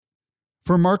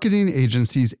For marketing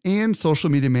agencies and social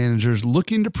media managers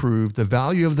looking to prove the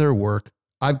value of their work,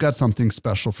 I've got something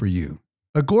special for you.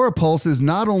 Agorapulse is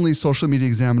not only Social Media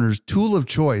Examiner's tool of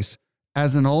choice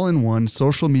as an all-in-one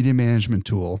social media management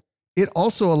tool, it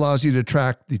also allows you to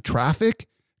track the traffic,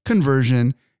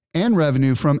 conversion, and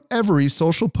revenue from every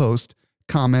social post,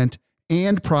 comment,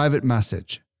 and private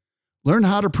message. Learn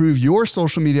how to prove your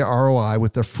social media ROI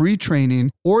with a free training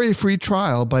or a free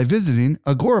trial by visiting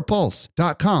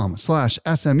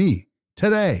agorapulse.com/SME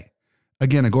today.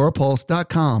 Again,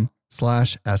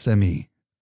 agorapulse.com/SME.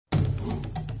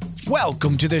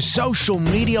 Welcome to the Social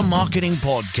Media Marketing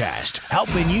Podcast,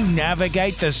 helping you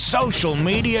navigate the social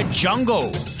media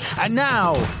jungle. And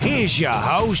now, here's your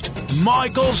host,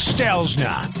 Michael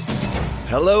Stelzner.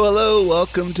 Hello.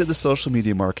 Welcome to the Social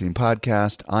Media Marketing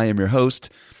Podcast. I am your host,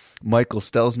 Michael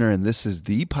Stelzner, and this is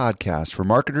the podcast for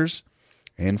marketers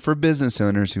and for business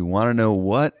owners who want to know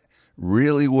what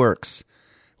really works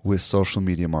with social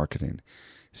media marketing.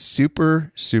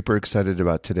 Super excited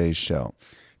about today's show.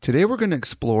 Today we're going to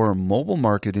explore mobile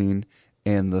marketing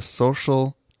and the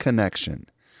social connection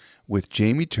with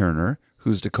Jamie Turner,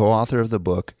 who's the co-author of the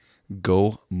book,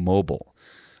 Go Mobile.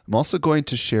 I'm also going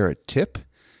to share a tip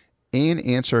and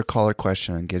answer a caller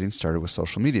question on getting started with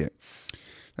social media.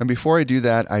 And before I do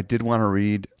that, I did want to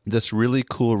read this really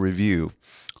cool review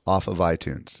off of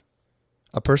iTunes.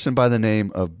 A person by the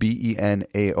name of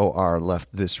BENAOR left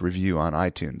this review on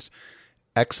iTunes.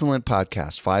 Excellent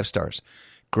podcast, 5 stars.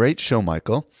 Great show,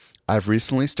 Michael. I've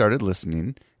recently started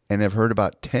listening and have heard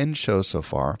about 10 shows so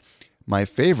far. My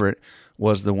favorite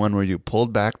was the one where you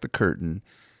pulled back the curtain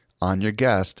on your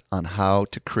guest on how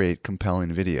to create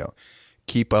compelling video.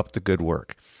 Keep up the good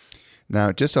work. Now,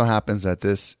 it just so happens that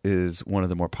this is one of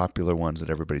the more popular ones that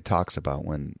everybody talks about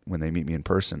when they meet me in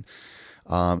person.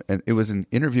 And it was an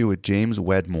interview with James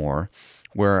Wedmore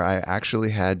where I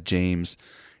actually had James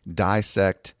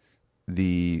dissect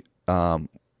the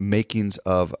makings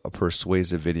of a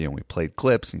persuasive video. And we played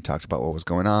clips and he talked about what was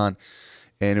going on.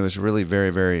 And it was really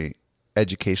very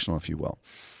educational, if you will.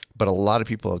 But a lot of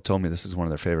people have told me this is one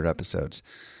of their favorite episodes.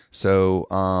 So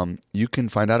you can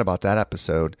find out about that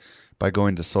episode by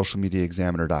going to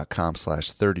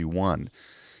socialmediaexaminer.com/31.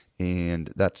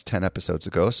 And that's 10 episodes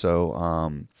ago.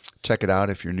 So check it out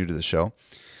if you're new to the show.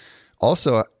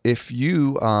 Also, if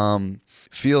you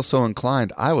feel so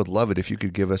inclined, I would love it if you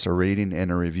could give us a rating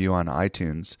and a review on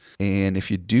iTunes. And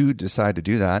if you do decide to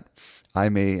do that, I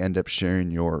may end up sharing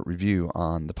your review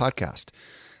on the podcast.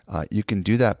 You can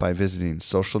do that by visiting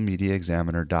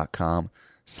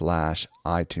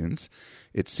socialmediaexaminer.com/iTunes.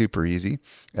 It's super easy.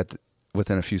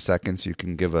 Within a few seconds, you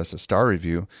can give us a star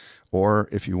review, or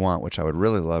if you want, which I would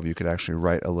really love, you could actually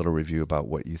write a little review about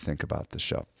what you think about the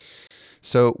show.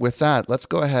 So with that, let's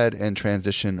go ahead and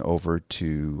transition over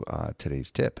to today's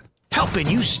tip. Helping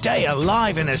you stay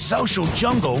alive in a social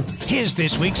jungle, here's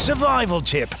this week's survival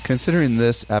tip. Considering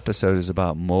this episode is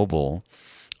about mobile,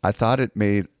 I thought it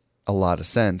made a lot of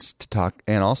sense to talk,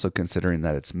 and also considering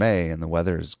that it's May and the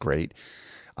weather is great,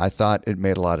 I thought it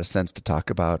made a lot of sense to talk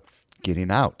about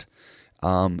getting out.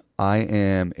 I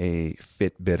am a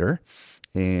Fitbitter,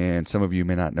 and some of you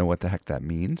may not know what the heck that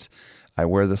means. I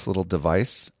wear this little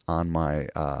device on my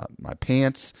my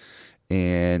pants,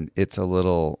 and it's a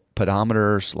little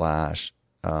pedometer /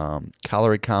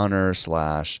 calorie counter /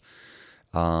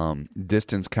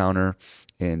 distance counter.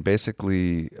 And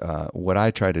basically, what I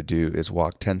try to do is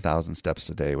walk 10,000 steps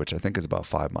a day, which I think is about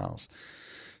 5 miles.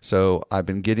 So I've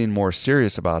been getting more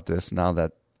serious about this now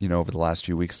that, over the last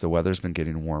few weeks, the weather's been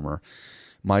getting warmer.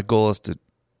 My goal is to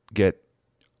get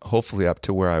hopefully up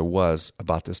to where I was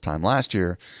about this time last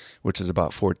year, which is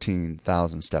about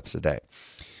 14,000 steps a day.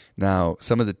 Now,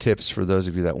 some of the tips for those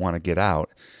of you that want to get out,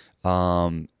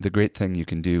 the great thing you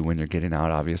can do when you're getting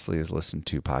out, obviously, is listen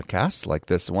to podcasts like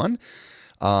this one.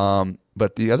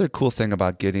 But the other cool thing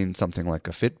about getting something like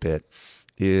a Fitbit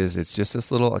is it's just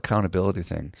this little accountability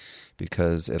thing,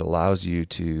 because it allows you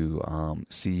to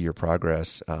see your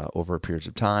progress over periods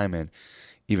of time and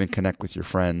even connect with your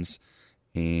friends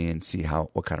and see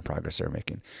what kind of progress they're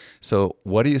making. So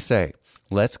what do you say?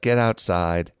 Let's get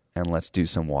outside and let's do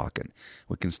some walking.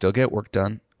 We can still get work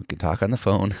done. We can talk on the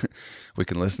phone. We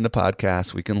can listen to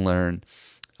podcasts. We can learn.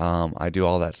 I do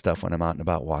all that stuff when I'm out and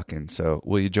about walking. So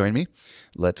will you join me?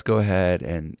 Let's go ahead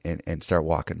and start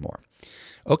walking more.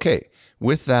 Okay.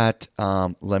 With that,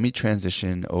 let me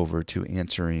transition over to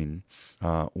answering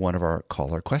one of our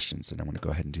caller questions. And I'm going to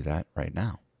go ahead and do that right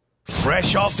now.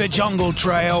 Fresh off the jungle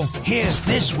trail, here's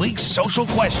this week's social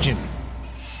question.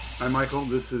 Hi, Michael.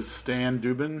 This is Stan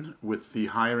Dubin with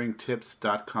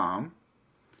thehiringtips.com. And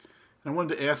I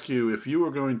wanted to ask you, if you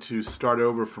were going to start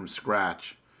over from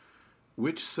scratch,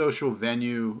 which social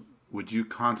venue would you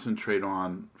concentrate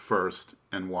on first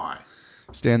and why?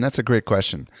 Stan, that's a great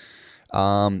question.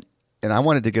 And I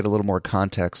wanted to get a little more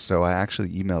context, so I actually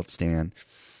emailed Stan,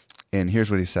 and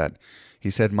here's what he said. He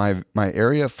said, my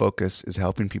area of focus is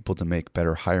helping people to make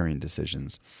better hiring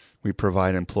decisions. We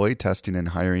provide employee testing and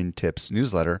hiring tips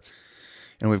newsletter,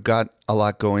 and we've got a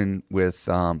lot going with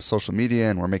social media,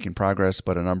 and we're making progress,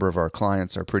 but a number of our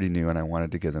clients are pretty new, and I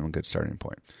wanted to give them a good starting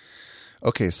point.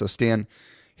 Okay, so Stan,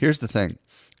 here's the thing.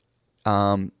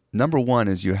 Number one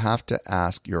is you have to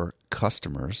ask your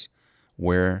customers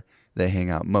where they hang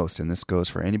out most, and this goes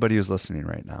for anybody who's listening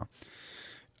right now.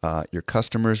 Your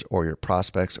customers or your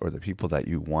prospects or the people that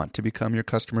you want to become your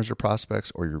customers or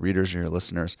prospects or your readers or your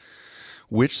listeners,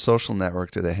 which social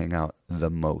network do they hang out the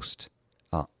most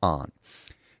on?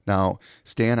 Now,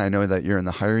 Stan, I know that you're in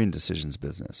the hiring decisions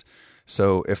business.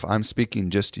 So if I'm speaking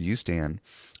just to you, Stan,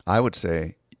 I would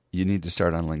say you need to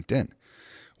start on LinkedIn.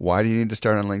 Why do you need to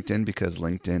start on LinkedIn? Because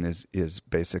LinkedIn is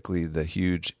basically the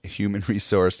huge human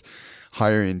resource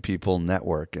hiring people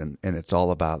network, and it's all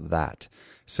about that.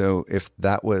 So if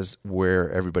that was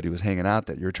where everybody was hanging out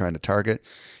that you're trying to target,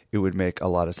 it would make a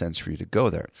lot of sense for you to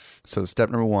go there. So step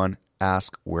number one,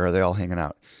 ask where are they all hanging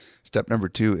out. Step number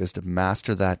two is to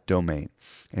master that domain.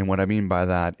 And what I mean by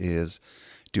that is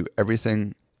do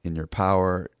everything in your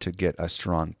power to get a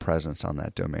strong presence on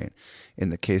that domain. In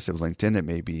the case of LinkedIn, it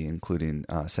may be including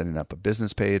setting up a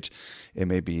business page. It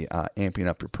may be amping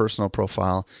up your personal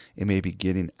profile. It may be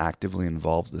getting actively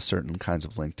involved with certain kinds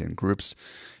of LinkedIn groups,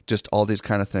 just all these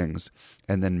kind of things.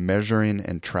 And then measuring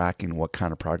and tracking what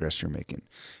kind of progress you're making.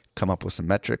 Come up with some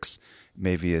metrics.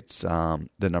 Maybe it's the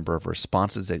number of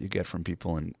responses that you get from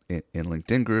people in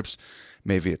LinkedIn groups.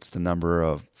 Maybe it's the number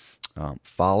of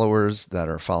followers that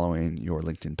are following your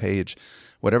LinkedIn page.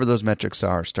 Whatever those metrics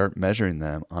are, start measuring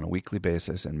them on a weekly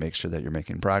basis and make sure that you're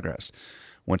making progress.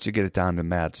 Once you get it down to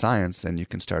mad science, then you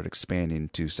can start expanding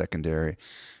to secondary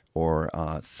or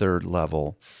third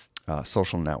level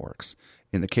social networks.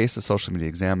 In the case of Social Media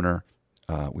Examiner,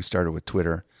 we started with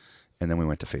Twitter, and then we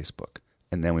went to Facebook,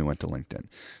 and then we went to LinkedIn.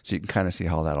 So you can kind of see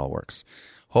how that all works.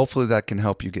 Hopefully that can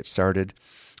help you get started.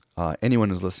 Anyone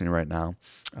who's listening right now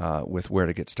with where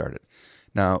to get started.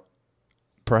 Now,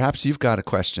 perhaps you've got a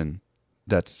question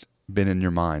that's been in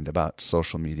your mind about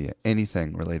social media,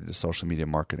 anything related to social media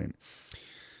marketing.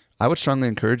 I would strongly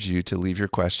encourage you to leave your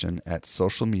question at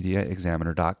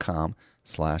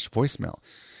socialmediaexaminer.com/voicemail.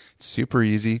 It's super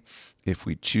easy. If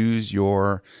we choose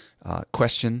your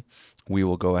question, we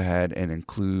will go ahead and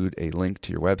include a link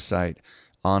to your website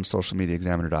on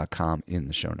socialmediaexaminer.com in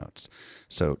the show notes.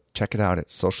 So check it out at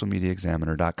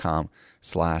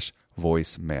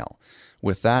socialmediaexaminer.com/voicemail.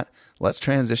 With that, let's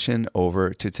transition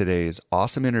over to today's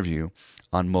awesome interview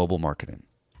on mobile marketing.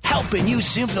 Helping you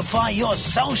simplify your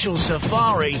social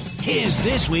safari, here's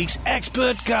this week's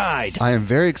expert guide. I am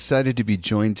very excited to be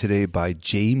joined today by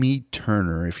Jamie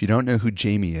Turner. If you don't know who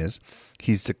Jamie is,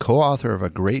 he's the co-author of a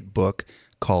great book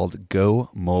called Go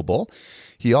Mobile.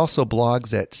 He also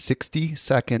blogs at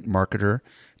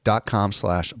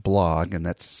 60secondmarketer.com/blog, and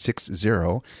that's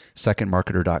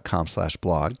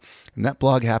 60secondmarketer.com/blog. And that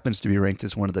blog happens to be ranked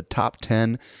as one of the top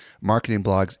 10 marketing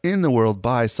blogs in the world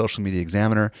by Social Media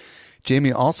Examiner.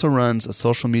 Jamie also runs a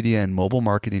social media and mobile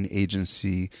marketing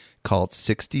agency called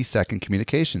 60 Second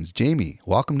Communications. Jamie,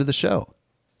 welcome to the show.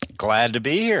 Glad to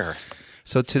be here.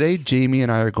 So today, Jamie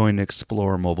and I are going to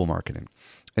explore mobile marketing.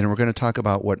 And we're going to talk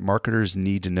about what marketers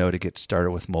need to know to get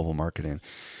started with mobile marketing.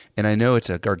 And I know it's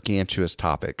a gargantuous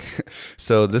topic.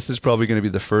 So this is probably going to be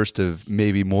the first of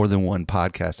maybe more than one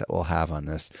podcast that we'll have on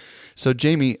this. So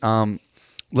Jamie,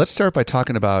 let's start by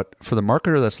talking about, for the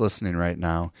marketer that's listening right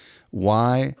now,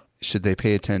 why should they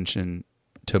pay attention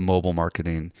to mobile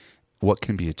marketing? What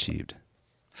can be achieved?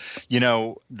 You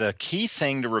know, the key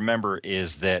thing to remember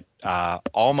is that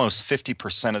almost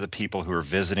 50% of the people who are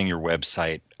visiting your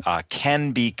website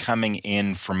can be coming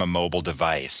in from a mobile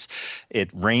device.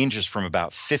 It ranges from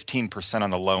about 15%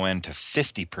 on the low end to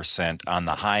 50% on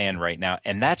the high end right now,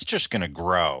 and that's just going to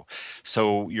grow.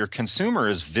 So your consumer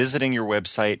is visiting your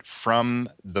website from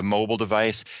the mobile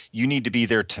device. You need to be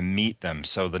there to meet them.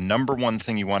 So the number one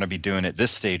thing you want to be doing at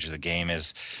this stage of the game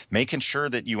is making sure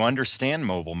that you understand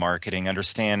mobile marketing,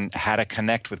 understand how to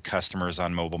connect with customers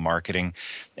on mobile marketing,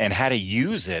 and how to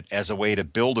use it as a way to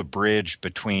build a bridge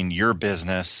between your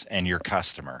business and your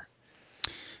customer.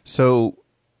 So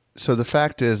the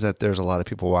fact is that there's a lot of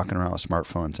people walking around with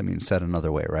smartphones. I mean, said another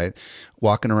way, right?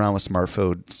 Walking around with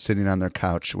smartphones, sitting on their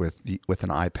couch with an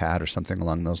iPad or something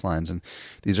along those lines. And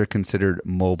these are considered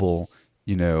mobile,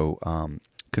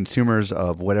 consumers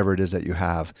of whatever it is that you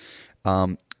have.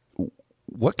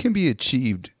 What can be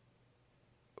achieved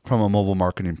from a mobile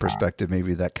marketing perspective,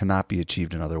 maybe that cannot be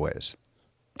achieved in other ways?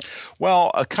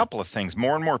 Well, a couple of things.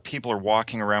 More and more people are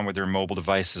walking around with their mobile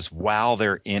devices while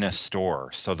they're in a store.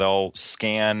 So they'll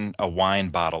scan a wine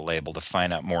bottle label to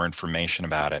find out more information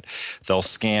about it. They'll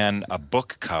scan a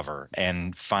book cover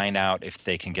and find out if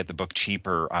they can get the book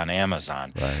cheaper on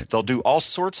Amazon. Right. They'll do all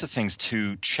sorts of things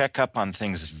to check up on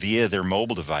things via their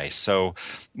mobile device. So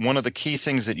one of the key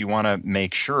things that you want to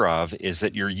make sure of is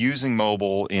that you're using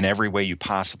mobile in every way you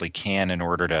possibly can in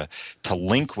order to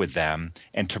link with them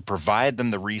and to provide them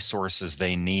the resources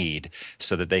they need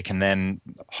so that they can then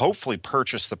hopefully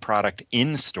purchase the product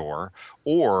in store,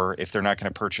 or if they're not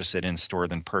going to purchase it in store,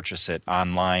 then purchase it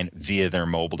online via their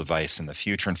mobile device in the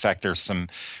future. In fact, there's some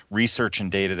research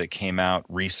and data that came out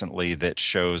recently that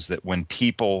shows that when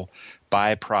people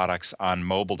buy products on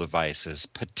mobile devices,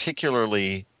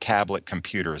 particularly tablet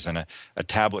computers, and a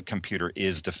tablet computer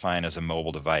is defined as a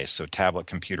mobile device. So tablet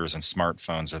computers and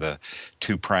smartphones are the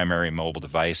two primary mobile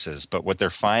devices. But what they're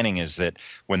finding is that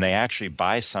when they actually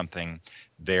buy something,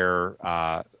 their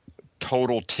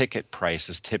total ticket price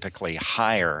is typically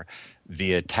higher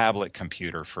via tablet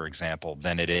computer, for example,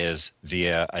 than it is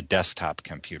via a desktop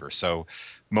computer. So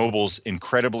mobile's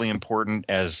incredibly important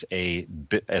as a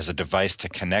device to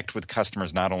connect with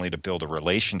customers, not only to build a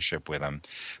relationship with them,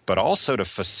 but also to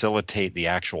facilitate the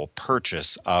actual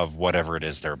purchase of whatever it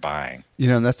is they're buying. You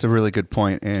know, that's a really good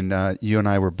point. And you and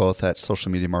I were both at Social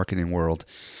Media Marketing World,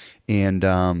 and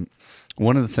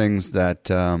one of the things that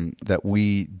that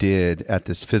we did at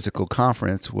this physical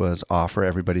conference was offer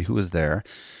everybody who was there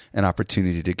an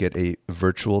opportunity to get a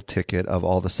virtual ticket of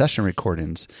all the session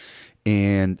recordings.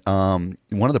 And one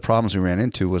of the problems we ran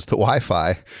into was the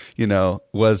Wi-Fi,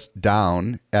 was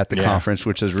down at the conference,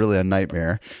 which is really a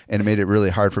nightmare, and it made it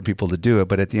really hard for people to do it.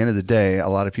 But at the end of the day, a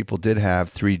lot of people did have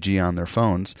 3G on their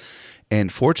phones,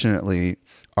 and fortunately,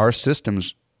 our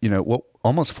systems,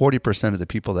 almost 40% of the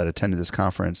people that attended this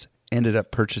conference ended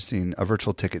up purchasing a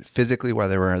virtual ticket physically while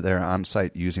they were there on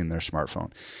site using their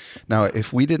smartphone. Now,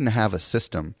 if we didn't have a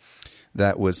system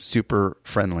that was super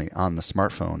friendly on the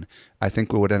smartphone, I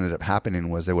think what would ended up happening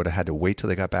was they would have had to wait till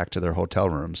they got back to their hotel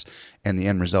rooms, and the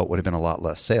end result would have been a lot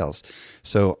less sales.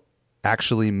 So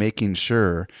actually making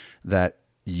sure that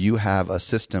you have a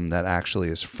system that actually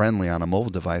is friendly on a mobile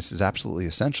device is absolutely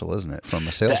essential, isn't it, from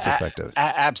a sales perspective?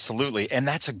 Absolutely. And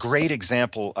that's a great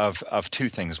example of two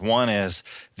things. One is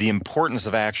the importance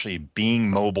of actually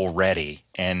being mobile ready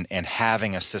and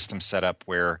having a system set up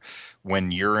where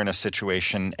when you're in a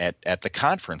situation at the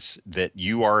conference that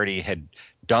you already had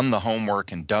done the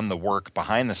homework and done the work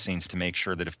behind the scenes to make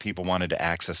sure that if people wanted to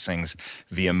access things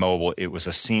via mobile, it was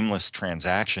a seamless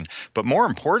transaction. But more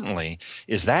importantly,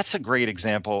 is that's a great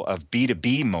example of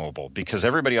B2B mobile, because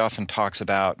everybody often talks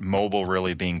about mobile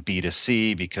really being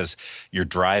B2C because you're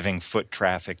driving foot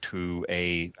traffic to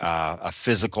a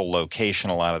physical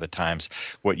location a lot of the times.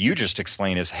 What you just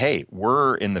explained is, hey,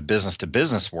 we're in the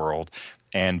business-to-business world,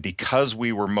 and because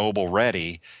we were mobile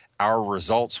ready, our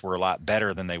results were a lot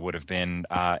better than they would have been,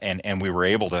 and we were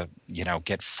able to,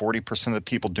 get 40% of the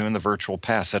people doing the virtual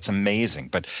pass. That's amazing.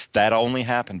 But that only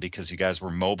happened because you guys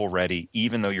were mobile ready,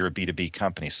 even though you're a B2B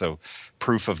company. So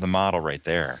proof of the model right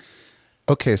there.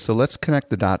 Okay, so let's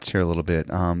connect the dots here a little bit.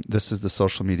 This is the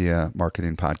Social Media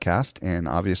Marketing Podcast, and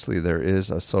obviously there is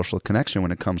a social connection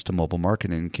when it comes to mobile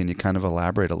marketing. Can you kind of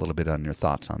elaborate a little bit on your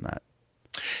thoughts on that?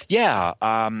 Yeah,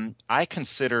 I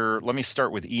consider, let me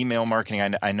start with email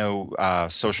marketing. I know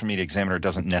Social Media Examiner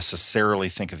doesn't necessarily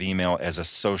think of email as a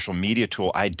social media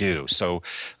tool. I do. So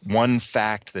one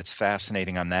fact that's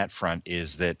fascinating on that front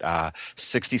is that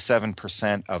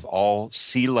 67% of all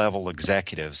C-level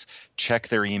executives check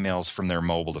their emails from their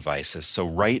mobile devices. So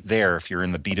right there, if you're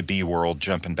in the B2B world,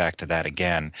 jumping back to that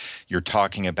again, you're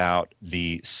talking about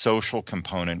the social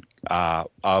component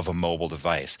of a mobile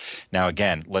device. Now,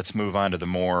 again, let's move on to the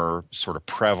more sort of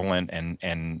prevalent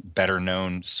and better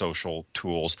known social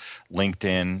tools: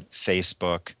 LinkedIn,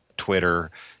 Facebook, Twitter,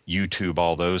 YouTube,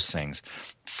 all those things.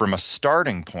 From a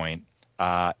starting point,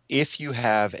 if you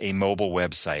have a mobile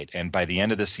website, and by the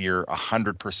end of this year,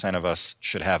 100% of us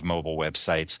should have mobile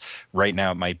websites. Right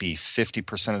now, it might be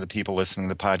 50% of the people listening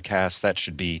to the podcast. That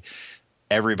should be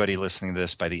everybody listening to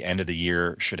this by the end of the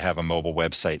year should have a mobile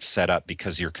website set up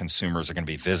because your consumers are going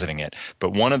to be visiting it.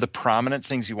 But one of the prominent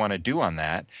things you want to do on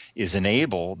that is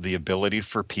enable the ability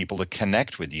for people to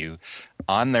connect with you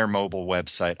on their mobile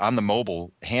website, on the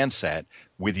mobile handset,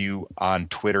 with you on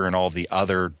Twitter and all the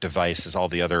other devices, all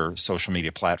the other social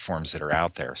media platforms that are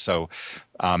out there. So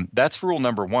that's rule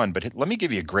number one. But let me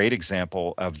give you a great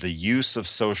example of the use of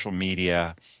social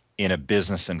media in a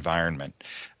business environment.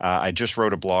 I just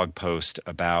wrote a blog post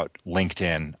about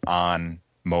LinkedIn on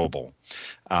mobile.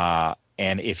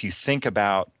 And if you think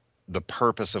about the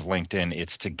purpose of LinkedIn,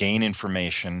 it's to gain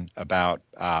information about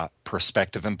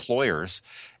prospective employers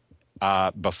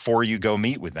before you go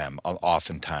meet with them.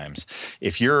 Oftentimes,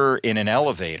 if you're in an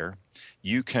elevator,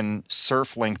 you can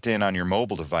surf LinkedIn on your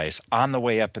mobile device on the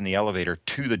way up in the elevator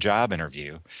to the job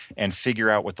interview and figure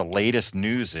out what the latest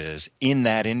news is in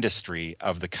that industry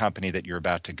of the company that you're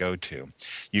about to go to.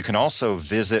 You can also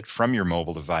visit from your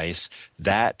mobile device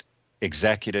that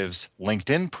executive's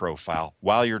LinkedIn profile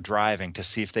while you're driving to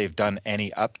see if they've done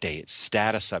any updates,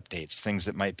 status updates, things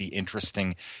that might be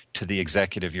interesting to the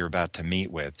executive you're about to meet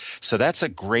with. So that's a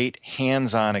great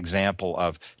hands-on example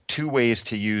of two ways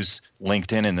to use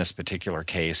LinkedIn in this particular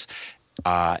case.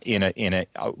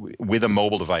 With a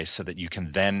mobile device, so that you can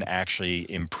then actually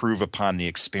improve upon the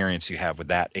experience you have with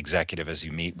that executive as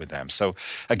you meet with them. So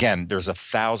again, there's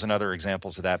 1,000 other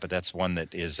examples of that, but that's one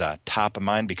that is top of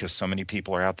mind because so many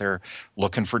people are out there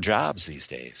looking for jobs these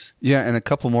days. Yeah, and a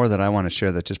couple more that I want to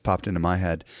share that just popped into my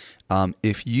head.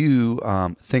 If you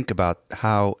think about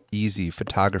how easy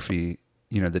photography,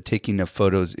 the taking of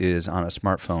photos is on a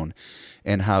smartphone,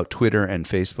 and how Twitter and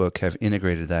Facebook have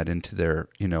integrated that into their,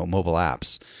 mobile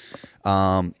apps.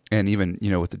 And even,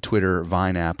 with the Twitter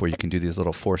Vine app where you can do these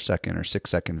little 4-second or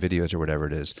 6-second videos or whatever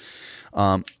it is.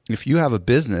 If you have a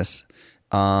business,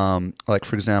 like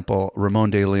for example,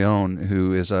 Ramon De Leon,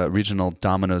 who is a regional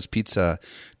Domino's pizza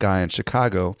guy in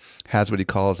Chicago, has what he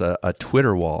calls a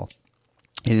Twitter wall.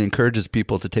 It encourages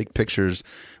people to take pictures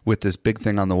with this big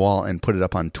thing on the wall and put it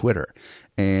up on Twitter.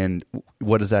 And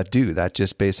what does that do? That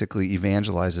just basically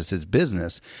evangelizes his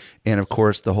business. And of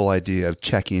course, the whole idea of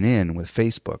checking in with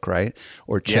Facebook, right?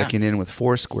 Or checking in with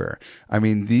Foursquare. I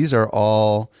mean, these are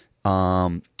all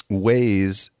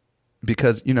ways,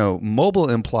 because, mobile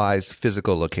implies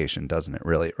physical location, doesn't it,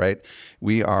 really, right?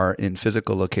 We are in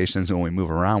physical locations when we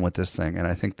move around with this thing. And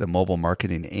I think the mobile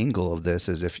marketing angle of this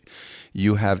is if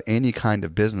you have any kind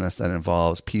of business that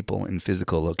involves people in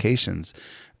physical locations,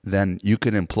 then you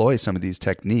can employ some of these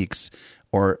techniques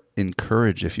or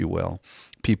encourage, if you will,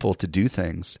 people to do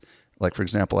things. Like, for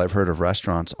example, I've heard of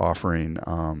restaurants offering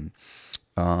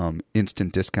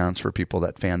instant discounts for people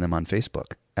that fan them on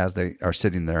Facebook as they are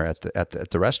sitting there at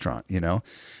the restaurant.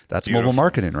 That's Beautiful. Mobile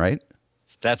marketing, right?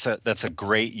 That's a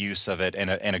great use of it,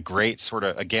 and a great sort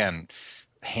of, again,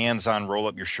 hands-on, roll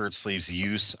up your shirt sleeves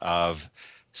use of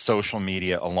social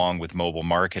media along with mobile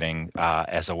marketing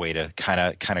as a way to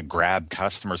kind of grab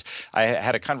customers. I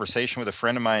had a conversation with a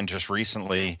friend of mine just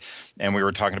recently, and we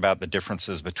were talking about the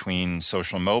differences between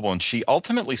social and mobile, and she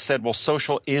ultimately said, well,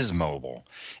 social is mobile.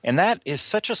 And that is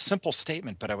such a simple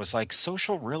statement, but I was like,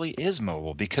 social really is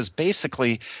mobile, because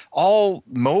basically all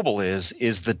mobile is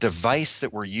the device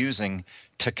that we're using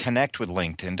to connect with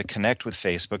LinkedIn, to connect with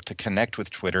Facebook, to connect with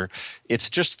Twitter. It's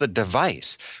just the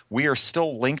device. We are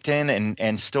still linked in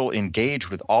and still engaged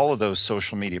with all of those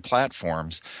social media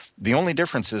platforms. The only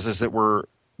difference is that we're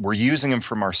using them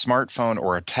from our smartphone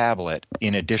or a tablet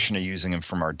in addition to using them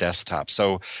from our desktop.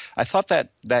 So I thought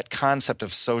that concept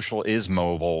of social is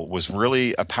mobile was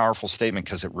really a powerful statement,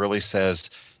 because it really says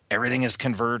everything is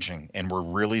converging, and we're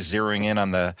really zeroing in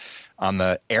on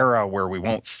the era where we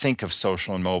won't think of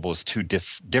social and mobile as two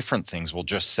different things. We'll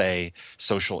just say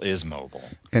social is mobile.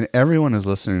 And everyone who's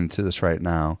listening to this right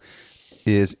now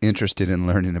is interested in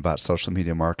learning about social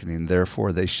media marketing.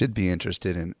 Therefore, they should be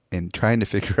interested in trying to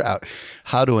figure out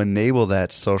how to enable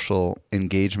that social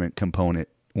engagement component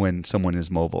when someone is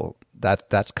mobile.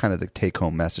 That's kind of the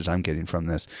take-home message I'm getting from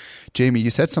this. Jamie, you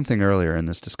said something earlier in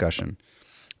this discussion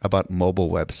about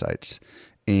mobile websites.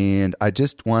 And I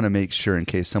just want to make sure, in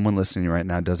case someone listening right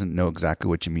now doesn't know exactly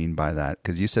what you mean by that,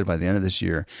 because you said by the end of this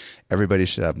year, everybody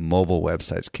should have mobile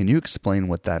websites. Can you explain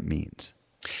what that means?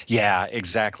 Yeah,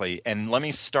 exactly. And let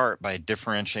me start by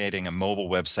differentiating a mobile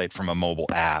website from a mobile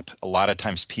app. A lot of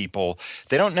times people,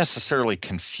 they don't necessarily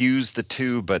confuse the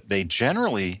two, but they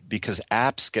generally, because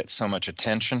apps get so much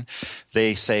attention,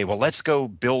 they say, well, let's go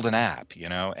build an app,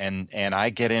 and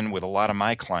I get in with a lot of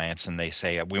my clients and they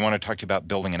say, we want to talk to you about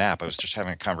building an app. I was just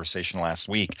having a conversation last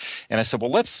week, and I said,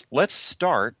 well, let's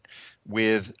start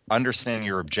with understanding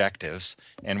your objectives,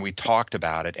 and we talked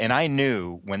about it. And I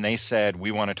knew when they said, we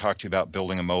want to talk to you about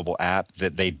building a mobile app,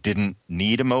 that they didn't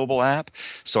need a mobile app.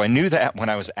 So I knew that when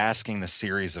I was asking the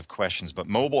series of questions. But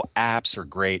mobile apps are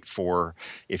great for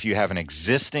if you have an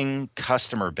existing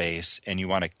customer base and you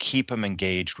want to keep them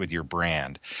engaged with your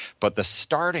brand. But the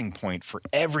starting point for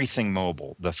everything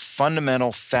mobile, the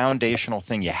fundamental foundational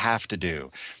thing you have to do,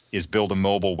 is build a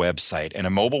mobile website. And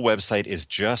a mobile website is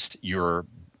just your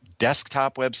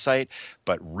desktop website,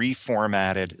 but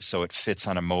reformatted so it fits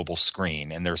on a mobile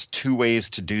screen. And there's two ways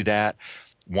to do that.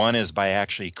 One is by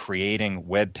actually creating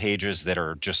web pages that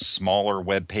are just smaller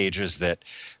web pages that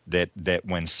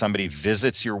when somebody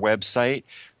visits your website,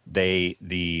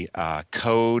 the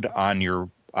code on your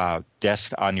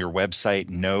desk on your website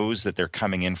knows that they're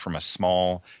coming in from a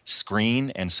small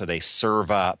screen, and so they serve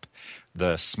up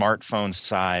the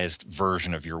smartphone-sized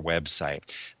version of your website.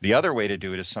 The other way to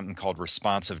do it is something called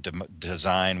responsive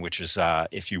design, which is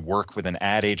if you work with an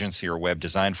ad agency or web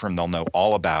design firm, they'll know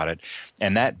all about it.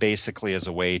 And that basically is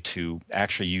a way to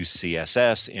actually use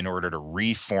CSS in order to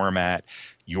reformat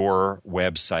your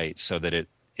website so that it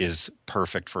is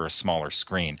perfect for a smaller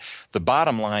screen. The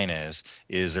bottom line is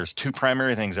there's two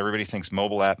primary things. Everybody thinks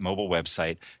mobile app, mobile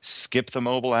website. Skip the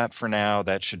mobile app for now.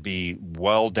 That should be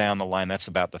well down the line. That's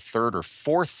about the third or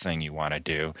fourth thing you want to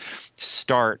do.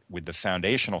 Start with the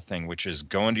foundational thing, which is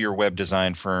going to your web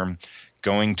design firm,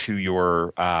 going to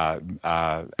your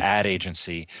ad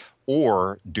agency,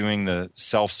 or doing the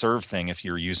self-serve thing. If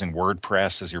you're using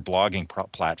WordPress as your blogging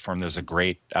platform, there's a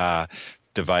great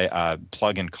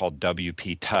plugin called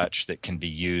WP Touch that can be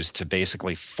used to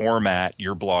basically format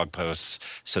your blog posts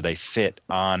so they fit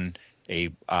on a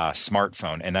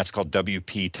smartphone, and that's called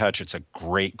WP Touch. It's a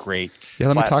great Yeah,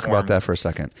 let me talk platform. about that for a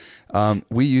second.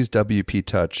 We use WP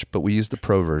Touch, but we use the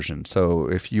pro version. So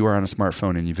if you are on a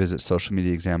smartphone and you visit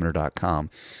socialmediaexaminer.com,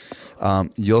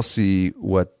 you'll see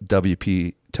what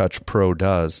WP Touch Pro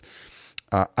does.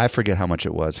 I forget how much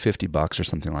it was, $50 or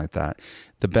something like that.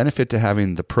 The benefit to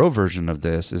having the pro version of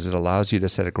this is it allows you to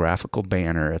set a graphical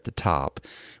banner at the top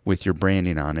with your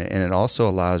branding on it, and it also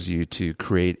allows you to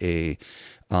create a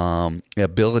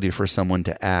ability for someone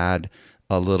to add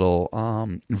a little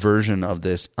version of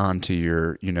this onto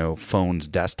your phone's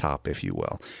desktop, if you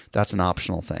will. That's an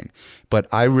optional thing. But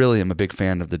I really am a big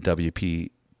fan of the WP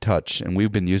Touch, and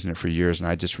we've been using it for years, and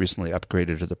I just recently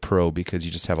upgraded to the Pro because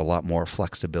you just have a lot more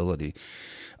flexibility.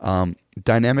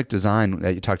 Dynamic design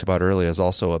that you talked about earlier is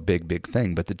also a big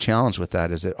thing, but the challenge with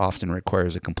that is it often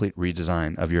requires a complete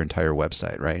redesign of your entire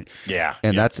website, right? Yeah.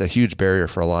 And that's a huge barrier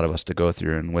for a lot of us to go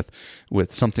through. And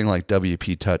with something like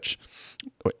WP Touch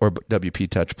or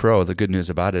WP Touch Pro, the good news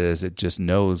about it is it just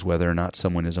knows whether or not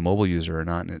someone is a mobile user or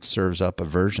not, and it serves up a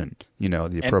version,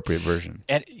 the appropriate version.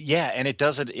 And it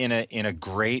does it in a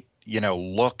great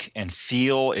look and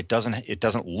feel. It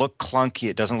doesn't look clunky.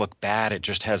 It doesn't look bad. It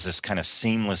just has this kind of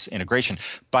seamless integration.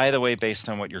 By the way, based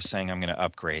on what you're saying, I'm going to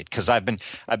upgrade because I've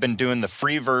been doing the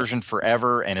free version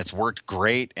forever, and it's worked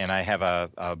great. And I have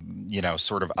a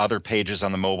sort of other pages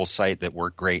on the mobile site that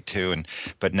work great too.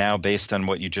 But now, based on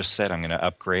what you just said, I'm going to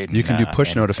upgrade. You can do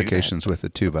push notifications with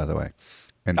it too, by the way.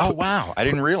 And wow, I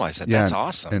didn't realize that. That's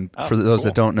awesome. And for those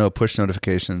that don't know, push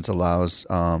notifications allows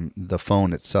the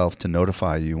phone itself to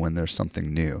notify you when there's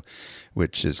something new,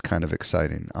 which is kind of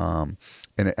exciting. And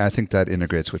I think that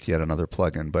integrates with yet another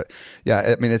plugin. But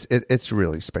yeah, I mean, it's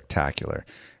really spectacular.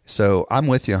 So I'm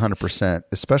with you 100%,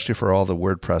 especially for all the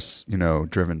WordPress,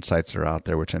 driven sites that are out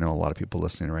there, which I know a lot of people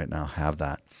listening right now have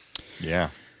that. Yeah.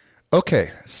 Okay.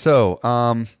 So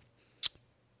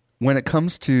when it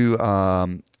comes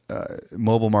to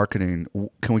mobile marketing,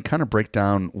 can we kind of break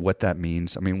down what that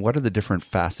means? I mean, what are the different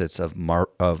facets of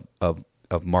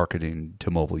marketing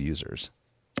to mobile users?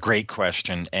 Great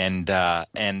question, and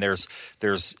there's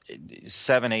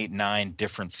 7, 8, 9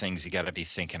 different things you got to be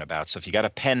thinking about. So if you got a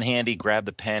pen handy, grab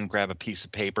the pen, grab a piece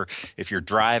of paper. If you're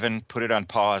driving, put it on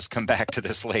pause. Come back to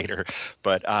this later.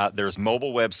 But there's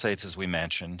mobile websites, as we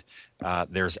mentioned.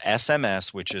 There's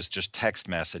SMS, which is just text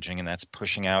messaging, and that's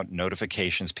pushing out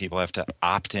notifications. People have to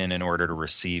opt in order to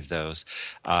receive those.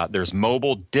 There's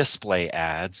mobile display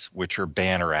ads, which are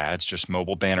banner ads, just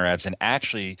mobile banner ads. And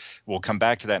actually, we'll come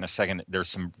back to that in a second. There's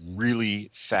some really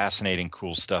fascinating,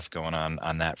 cool stuff going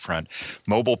on that front.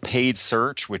 Mobile paid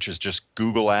search, which is just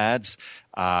Google ads.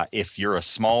 If you're a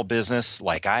small business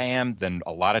like I am, then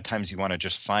a lot of times you want to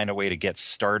just find a way to get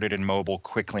started in mobile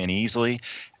quickly and easily.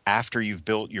 After you've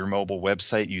built your mobile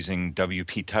website using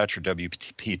WP Touch or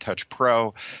WP Touch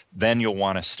Pro, then you'll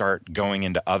want to start going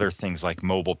into other things like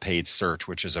mobile paid search,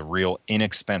 which is a real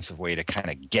inexpensive way to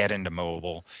kind of get into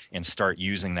mobile and start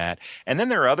using that. And then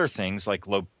there are other things like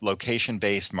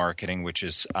location-based marketing, which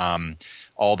is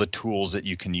all the tools that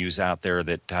you can use out there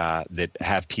that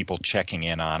have people checking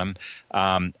in on them.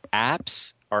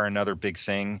 Apps are another big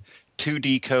thing.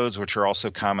 2D codes, which are also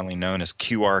commonly known as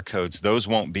QR codes, those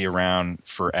won't be around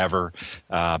forever.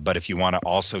 But if you want to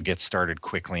also get started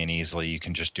quickly and easily, you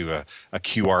can just do a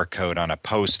QR code on a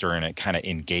poster, and it kind of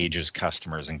engages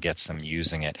customers and gets them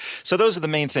using it. So those are the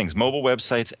main things: mobile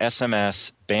websites,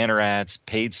 SMS, banner ads,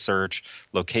 paid search,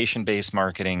 location-based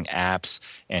marketing, apps,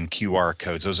 and QR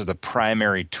codes. Those are the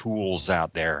primary tools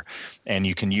out there. And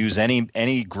you can use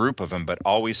any group of them, but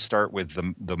always start with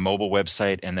the mobile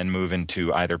website and then move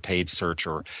into either paid search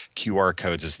or QR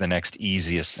codes is the next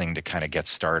easiest thing to kind of get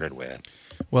started with.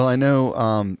 Well, I know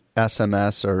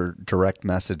SMS or direct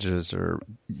messages or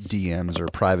DMs or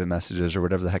private messages or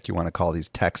whatever the heck you want to call these,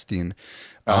 texting,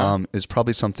 is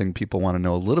probably something people want to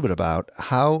know a little bit about.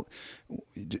 How,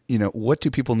 what do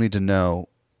people need to know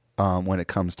when it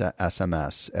comes to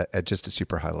SMS at just a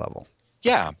super high level?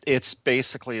 Yeah, it's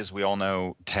basically, as we all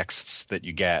know, texts that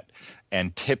you get.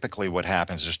 And typically what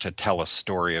happens is to tell a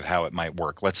story of how it might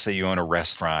work. Let's say you own a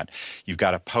restaurant. You've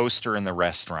got a poster in the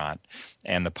restaurant,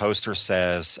 and the poster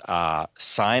says,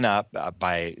 sign up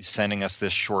by sending us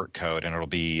this short code, and it'll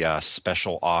be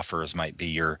special offers might be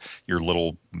your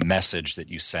little message that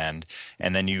you send.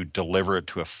 And then you deliver it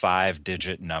to a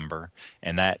 5-digit number,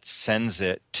 and that sends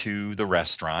it to the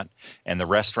restaurant. And the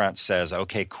restaurant says,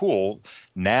 okay, cool.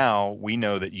 Now we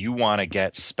know that you want to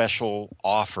get special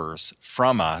offers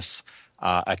from us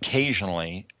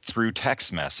occasionally through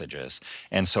text messages.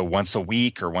 And so once a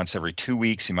week or once every 2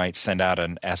 weeks, you might send out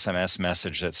an SMS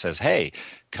message that says, hey,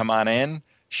 come on in,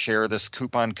 share this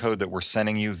coupon code that we're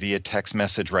sending you via text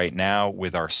message right now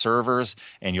with our servers,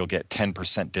 and you'll get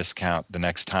 10% discount the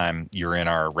next time you're in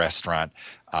our restaurant,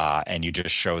 and you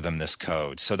just show them this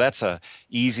code. So that's a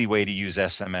easy way to use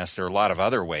SMS. There are a lot of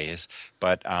other ways,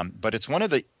 but it's one of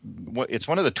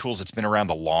the tools that's been around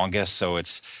the longest. So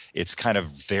it's kind of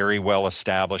very well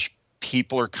established.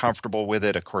 People are comfortable with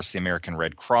it. Of course, the American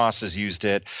Red Cross has used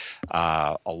it.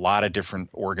 A lot of different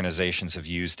organizations have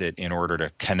used it in order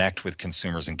to connect with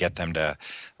consumers and get them to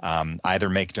either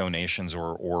make donations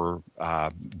or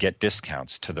get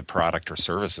discounts to the product or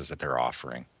services that they're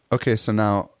offering. Okay, so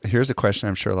now here's a question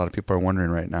I'm sure a lot of people are wondering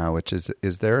right now, which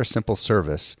is there a simple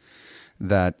service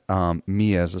that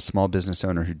me as a small business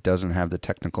owner who doesn't have the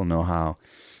technical know-how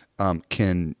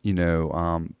can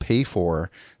pay for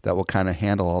that will kind of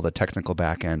handle all the technical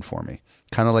back end for me?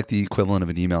 Kind of like the equivalent of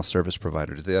an email service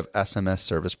provider. Do they have SMS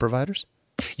service providers?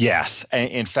 Yes.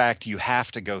 In fact, you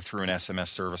have to go through an SMS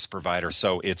service provider.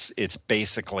 So it's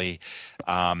basically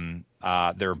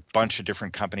there are a bunch of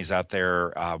different companies out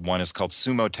there. One is called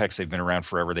Sumotex. They've been around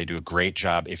forever. They do a great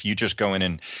job. If you just go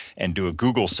in and do a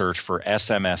Google search for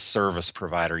SMS service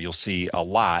provider, you'll see a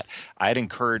lot. I'd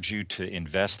encourage you to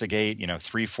investigate,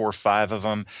 3, 4, 5 of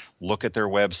them. Look at their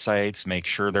websites. Make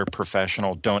sure they're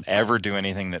professional. Don't ever do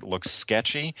anything that looks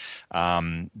sketchy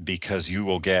because you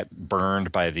will get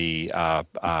burned by the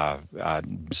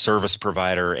service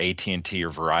provider, AT&T or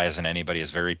Verizon. Anybody is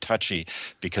very touchy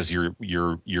because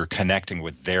you're connecting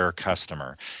with their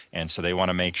customer. And so they want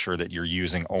to make sure that you're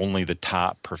using only the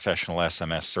top professional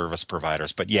SMS service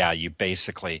providers. But yeah, you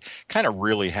basically kind of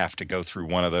really have to go through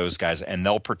one of those guys, and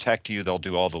they'll protect you. They'll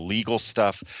do all the legal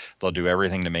stuff. They'll do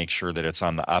everything to make sure that it's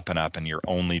on the up and up and you're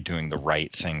only doing the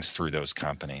right things through those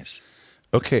companies.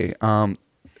 Okay.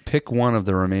 Pick one of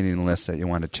the remaining lists that you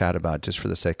want to chat about just for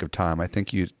the sake of time. I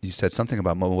think you said something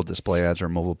about mobile display ads or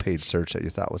mobile paid search that you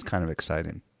thought was kind of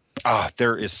exciting.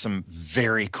 There is some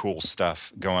very cool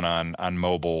stuff going on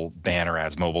mobile banner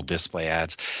ads, mobile display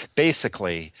ads.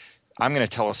 Basically, I'm going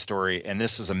to tell a story, and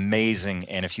this is amazing.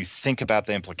 And if you think about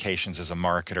the implications as a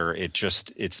marketer,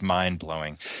 it's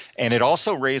mind-blowing. And it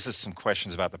also raises some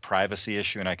questions about the privacy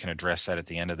issue, and I can address that at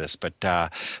the end of this. But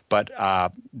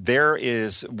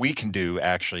we can do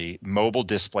actually mobile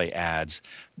display ads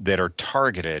that are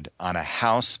targeted on a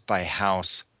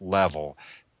house-by-house level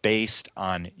based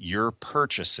on your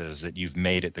purchases that you've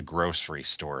made at the grocery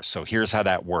store. So here's how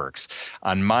that works.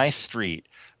 On my street,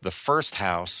 the first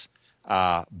house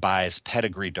buys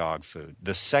Pedigree dog food.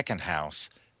 The second house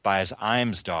buys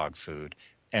Iams dog food.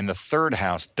 And the third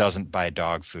house doesn't buy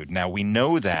dog food. Now, we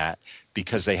know that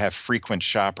because they have frequent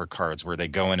shopper cards where they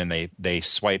go in and they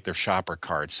swipe their shopper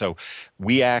card. So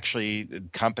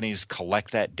companies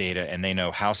collect that data, and they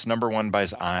know house number 1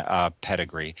 buys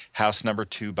Pedigree, house number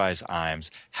 2 buys Iams,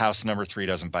 house number 3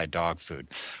 doesn't buy dog food.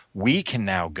 We can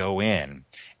now go in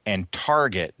and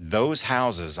target those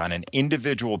houses on an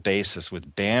individual basis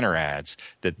with banner ads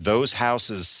that those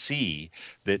houses see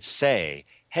that say,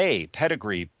 hey,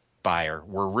 Pedigree buyer,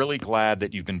 we're really glad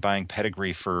that you've been buying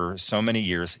Pedigree for so many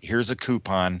years. Here's a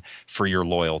coupon for your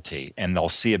loyalty. And they'll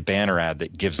see a banner ad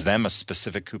that gives them a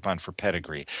specific coupon for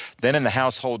Pedigree. Then in the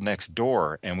household next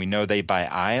door, and we know they buy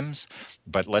Iams,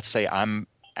 but let's say I'm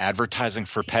advertising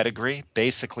for Pedigree.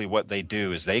 Basically what they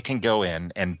do is they can go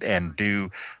in and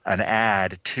do an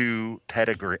ad to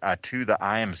Pedigree, to the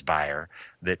Iams buyer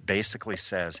that basically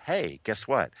says, hey, guess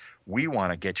what? we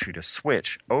want to get you to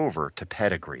switch over to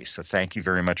Pedigree. So thank you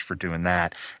very much for doing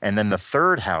that. And then the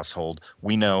third household,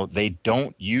 we know they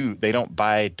don't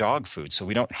buy dog food, so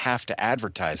we don't have to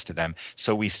advertise to them.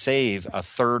 So we save a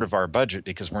third of our budget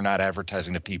because we're not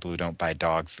advertising to people who don't buy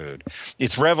dog food.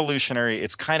 It's revolutionary.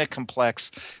 It's kind of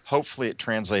complex. Hopefully it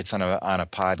translates on a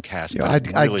podcast. Yeah,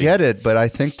 I get it, but I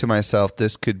think to myself,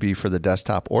 this could be for the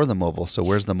desktop or the mobile. So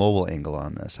where's the mobile angle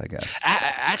on this, I guess?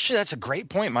 Actually, that's a great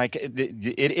point, Mike.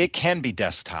 It can be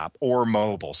desktop or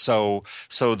mobile. So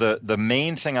the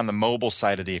main thing on the mobile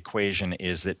side of the equation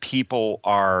is that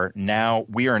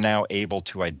we are now able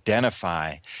to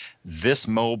identify this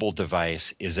mobile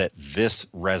device is at this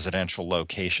residential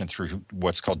location through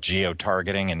what's called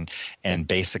geo-targeting, and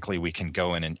basically we can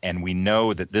go in and we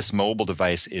know that this mobile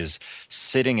device is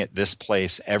sitting at this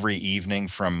place every evening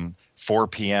from 4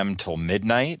 p.m. till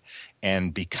midnight.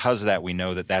 And because of that, we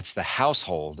know that that's the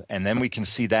household. And then we can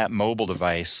see that mobile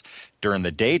device during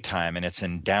the daytime, and it's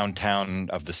in downtown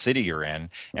of the city you're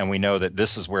in. And we know that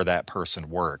this is where that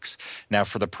person works. Now,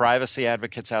 for the privacy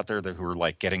advocates out there who are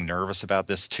like getting nervous about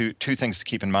this, two things to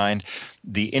keep in mind.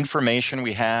 The information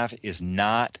we have is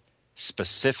not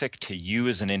specific to you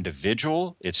as an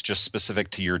individual. It's just specific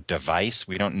to your device.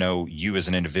 We don't know you as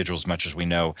an individual as much as we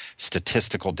know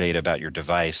statistical data about your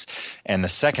device. And the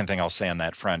second thing I'll say on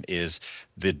that front is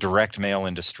the direct mail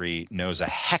industry knows a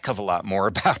heck of a lot more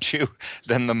about you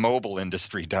than the mobile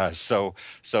industry does. So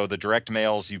the direct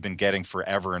mails you've been getting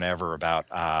forever and ever about,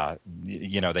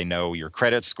 they know your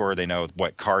credit score, they know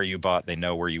what car you bought, they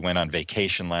know where you went on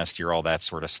vacation last year, all that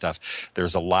sort of stuff.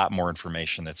 There's a lot more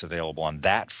information that's available on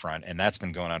that front, and that's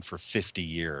been going on for 50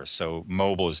 years. So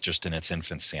mobile is just in its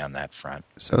infancy on that front.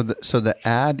 So the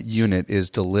ad unit is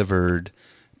delivered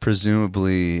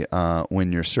presumably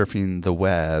when you're surfing the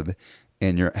web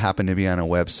and you happen to be on a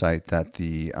website that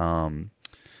the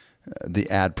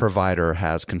ad provider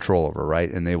has control over, right?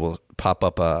 And they will pop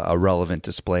up a relevant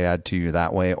display ad to you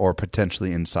that way, or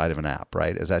potentially inside of an app,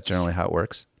 right? Is that generally how it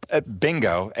works?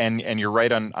 Bingo. And you're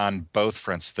right on both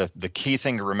fronts. The key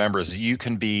thing to remember is you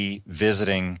can be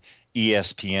visiting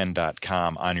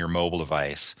ESPN.com on your mobile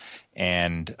device,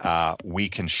 and we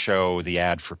can show the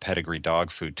ad for Pedigree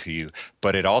dog food to you.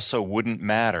 But it also wouldn't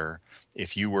matter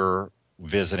if you were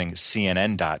visiting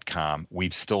CNN.com,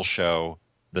 we'd still show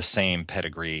the same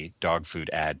Pedigree dog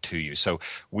food ad to you. So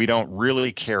we don't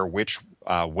really care which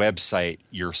website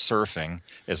you're surfing,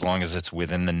 as long as it's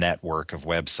within the network of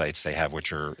websites they have,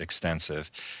 which are extensive.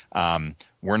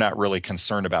 We're not really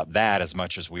concerned about that as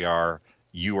much as we are,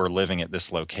 you are living at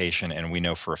this location, and we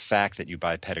know for a fact that you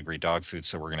buy Pedigree dog food,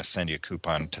 so we're going to send you a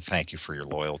coupon to thank you for your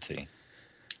loyalty.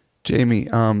 Jamie,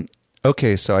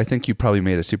 okay, so I think you probably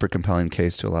made a super compelling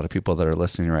case to a lot of people that are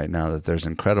listening right now that there's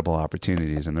incredible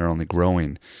opportunities and they're only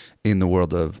growing in the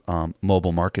world of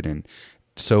mobile marketing.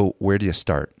 So where do you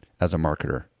start as a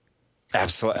marketer?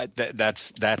 Absolutely.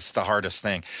 That's the hardest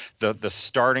thing. The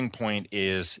starting point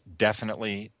is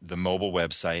definitely the mobile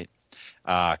website.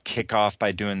 Kick off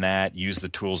by doing that. Use the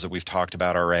tools that we've talked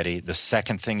about already. The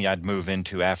second thing I'd move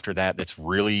into after that that's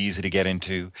really easy to get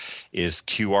into is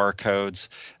QR codes.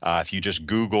 If you just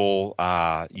Google,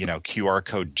 QR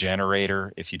code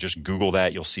generator, if you just Google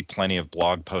that, you'll see plenty of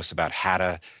blog posts about how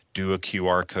to do a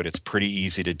QR code. It's pretty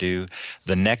easy to do.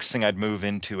 The next thing I'd move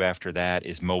into after that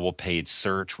is mobile paid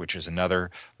search, which is another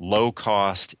low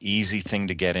cost, easy thing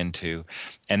to get into.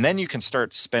 And then you can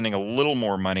start spending a little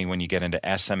more money when you get into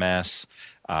SMS,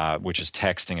 which is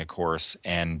texting, of course,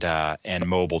 and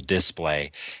mobile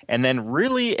display. And then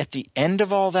really at the end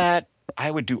of all that, I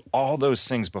would do all those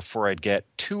things before I'd get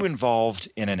too involved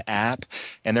in an app.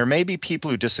 And there may be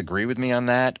people who disagree with me on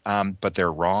that, but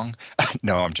they're wrong.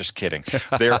 No, I'm just kidding.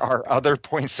 There are other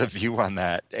points of view on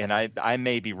that. And I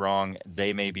may be wrong.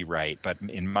 They may be right. But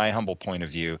in my humble point of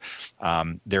view,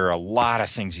 there are a lot of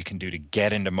things you can do to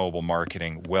get into mobile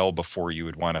marketing well before you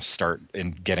would want to start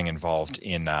in getting involved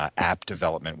in app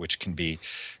development, which can be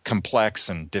complex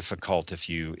and difficult if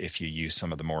you use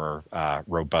some of the more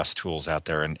robust tools out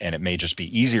there. And it may just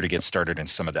be easier to get started in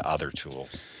some of the other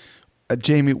tools.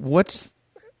 Jamie, what's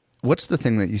the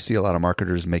thing that you see a lot of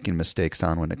marketers making mistakes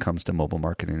on when it comes to mobile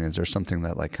marketing? Is there something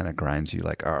that like kind of grinds you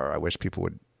like, oh, I wish people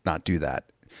would not do that?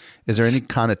 Is there any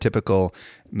kind of typical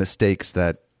mistakes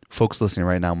that folks listening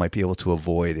right now might be able to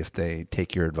avoid if they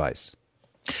take your advice?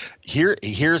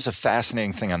 Here's a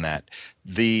fascinating thing on that.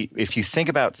 If you think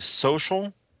about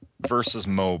social versus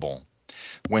mobile,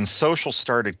 when social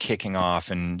started kicking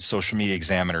off and Social Media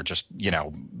Examiner just,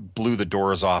 blew the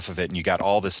doors off of it and you got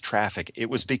all this traffic, it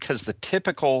was because the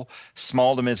typical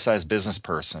small to mid-sized business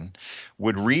person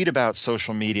would read about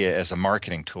social media as a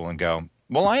marketing tool and go,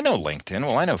 well, I know LinkedIn.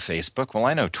 Well, I know Facebook. Well,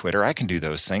 I know Twitter. I can do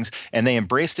those things. And they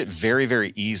embraced it very,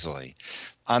 very easily.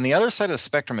 On the other side of the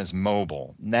spectrum is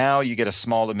mobile. Now you get a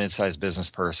small to mid-sized business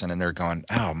person and they're going,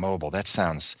 oh, mobile, that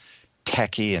sounds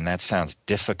techie and that sounds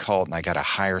difficult. And I got to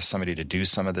hire somebody to do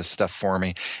some of this stuff for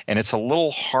me. And it's a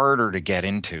little harder to get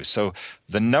into. So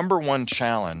the number one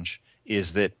challenge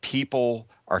is that people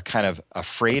are kind of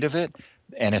afraid of it.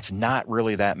 And it's not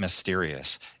really that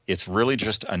mysterious. It's really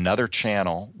just another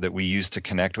channel that we use to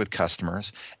connect with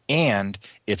customers. And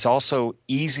it's also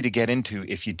easy to get into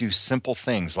if you do simple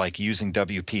things like using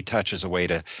WP Touch as a way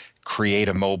to create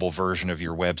a mobile version of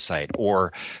your website,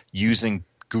 or using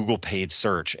Google paid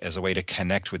search as a way to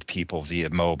connect with people via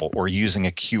mobile, or using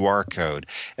a QR code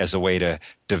as a way to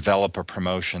develop a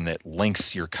promotion that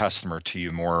links your customer to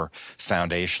you more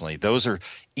foundationally. Those are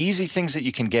easy things that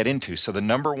you can get into. So the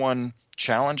number one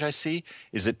challenge I see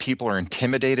is that people are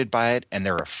intimidated by it and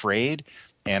they're afraid.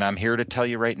 And I'm here to tell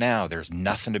you right now, there's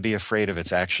nothing to be afraid of.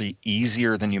 It's actually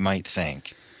easier than you might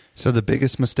think. So the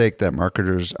biggest mistake that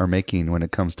marketers are making when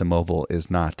it comes to mobile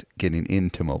is not getting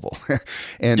into mobile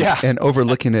and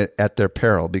overlooking it at their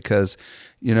peril, because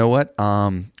you know what?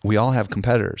 We all have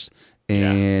competitors.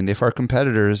 And if our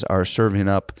competitors are serving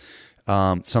up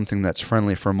something that's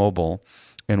friendly for mobile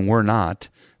and we're not,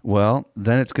 well,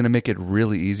 then it's going to make it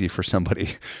really easy for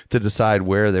somebody to decide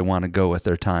where they want to go with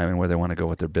their time and where they want to go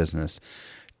with their business.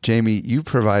 Jamie, you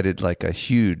provided like a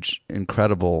huge,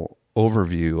 incredible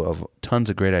overview of tons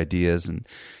of great ideas. And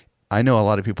I know a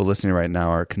lot of people listening right now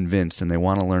are convinced and they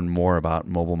want to learn more about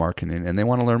mobile marketing and they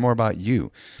want to learn more about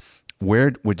you.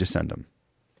 Where would you send them?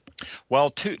 Well,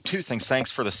 two things.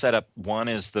 Thanks for the setup. One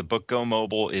is the book Go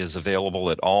Mobile is available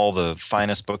at all the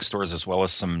finest bookstores as well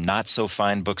as some not so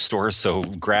fine bookstores. So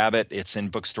grab it. It's in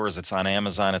bookstores. It's on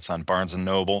Amazon. It's on Barnes &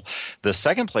 Noble. The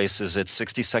second place is at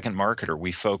 60 Second Marketer.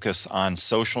 We focus on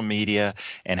social media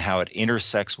and how it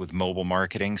intersects with mobile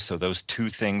marketing. So those two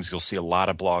things, you'll see a lot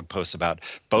of blog posts about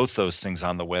both those things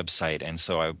on the website. And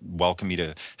so I welcome you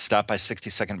to stop by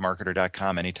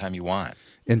 60secondmarketer.com anytime you want.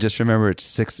 And just remember, it's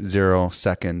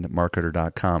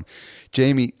 60secondmarketer.com.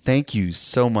 Jamie, thank you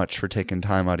so much for taking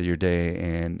time out of your day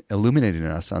and illuminating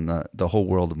us on the whole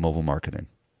world of mobile marketing.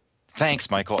 Thanks,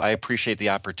 Michael. I appreciate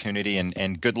the opportunity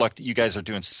and good luck. You guys are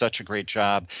doing such a great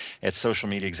job at Social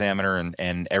Media Examiner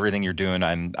and everything you're doing.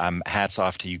 I'm hats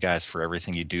off to you guys for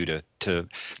everything you do to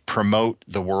promote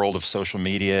the world of social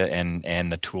media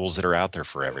and the tools that are out there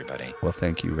for everybody. Well,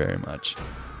 thank you very much.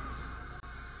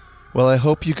 Well, I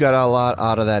hope you got a lot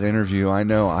out of that interview. I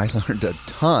know I learned a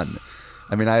ton.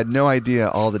 I mean, I had no idea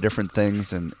all the different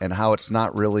things and how it's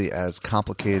not really as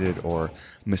complicated or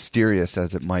mysterious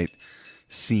as it might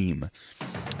seem.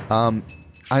 I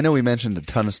know we mentioned a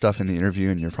ton of stuff in the interview,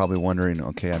 and you're probably wondering,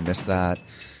 okay, I missed that.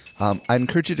 I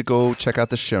encourage you to go check out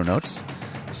the show notes.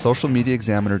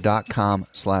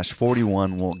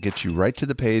 socialmediaexaminer.com/41 will get you right to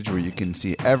the page where you can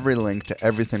see every link to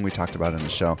everything we talked about in the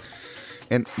show.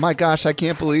 And my gosh, I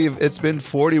can't believe it's been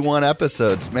 41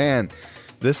 episodes. Man,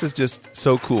 this is just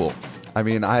so cool. I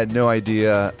mean, I had no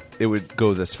idea it would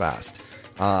go this fast.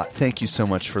 Thank you so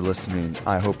much for listening.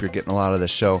 I hope you're getting a lot of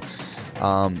this show.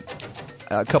 A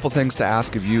couple things to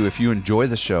ask of you. If you enjoy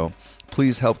the show,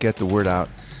 please help get the word out.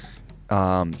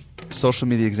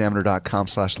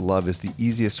 Socialmediaexaminer.com/love is the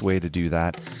easiest way to do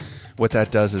that. What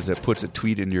that does is it puts a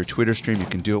tweet into your Twitter stream. You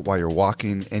can do it while you're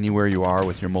walking anywhere you are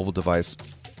with your mobile device.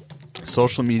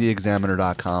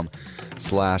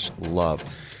 socialmediaexaminer.com/love.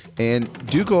 And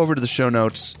do go over to the show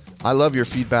notes. I love your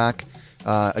feedback.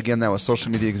 Again, that was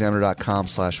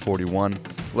socialmediaexaminer.com/41.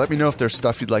 Let me know if there's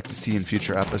stuff you'd like to see in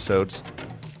future episodes.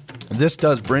 This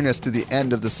does bring us to the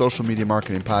end of the Social Media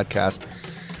Marketing Podcast.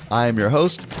 I am your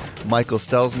host, Michael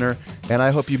Stelzner, and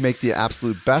I hope you make the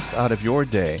absolute best out of your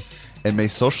day, and may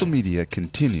social media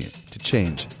continue to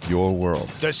change your world.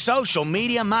 The Social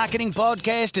Media Marketing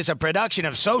Podcast is a production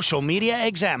of Social Media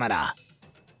Examiner.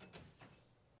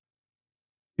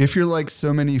 If you're like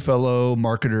so many fellow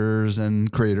marketers and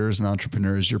creators and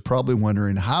entrepreneurs, you're probably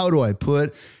wondering, how do I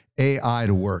put AI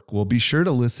to work? Well, be sure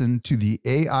to listen to the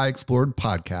AI Explored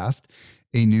podcast,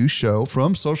 a new show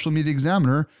from Social Media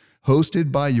Examiner,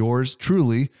 hosted by yours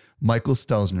truly, Michael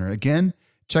Stelzner. Again,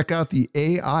 check out the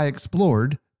AI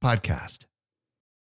Explored podcast.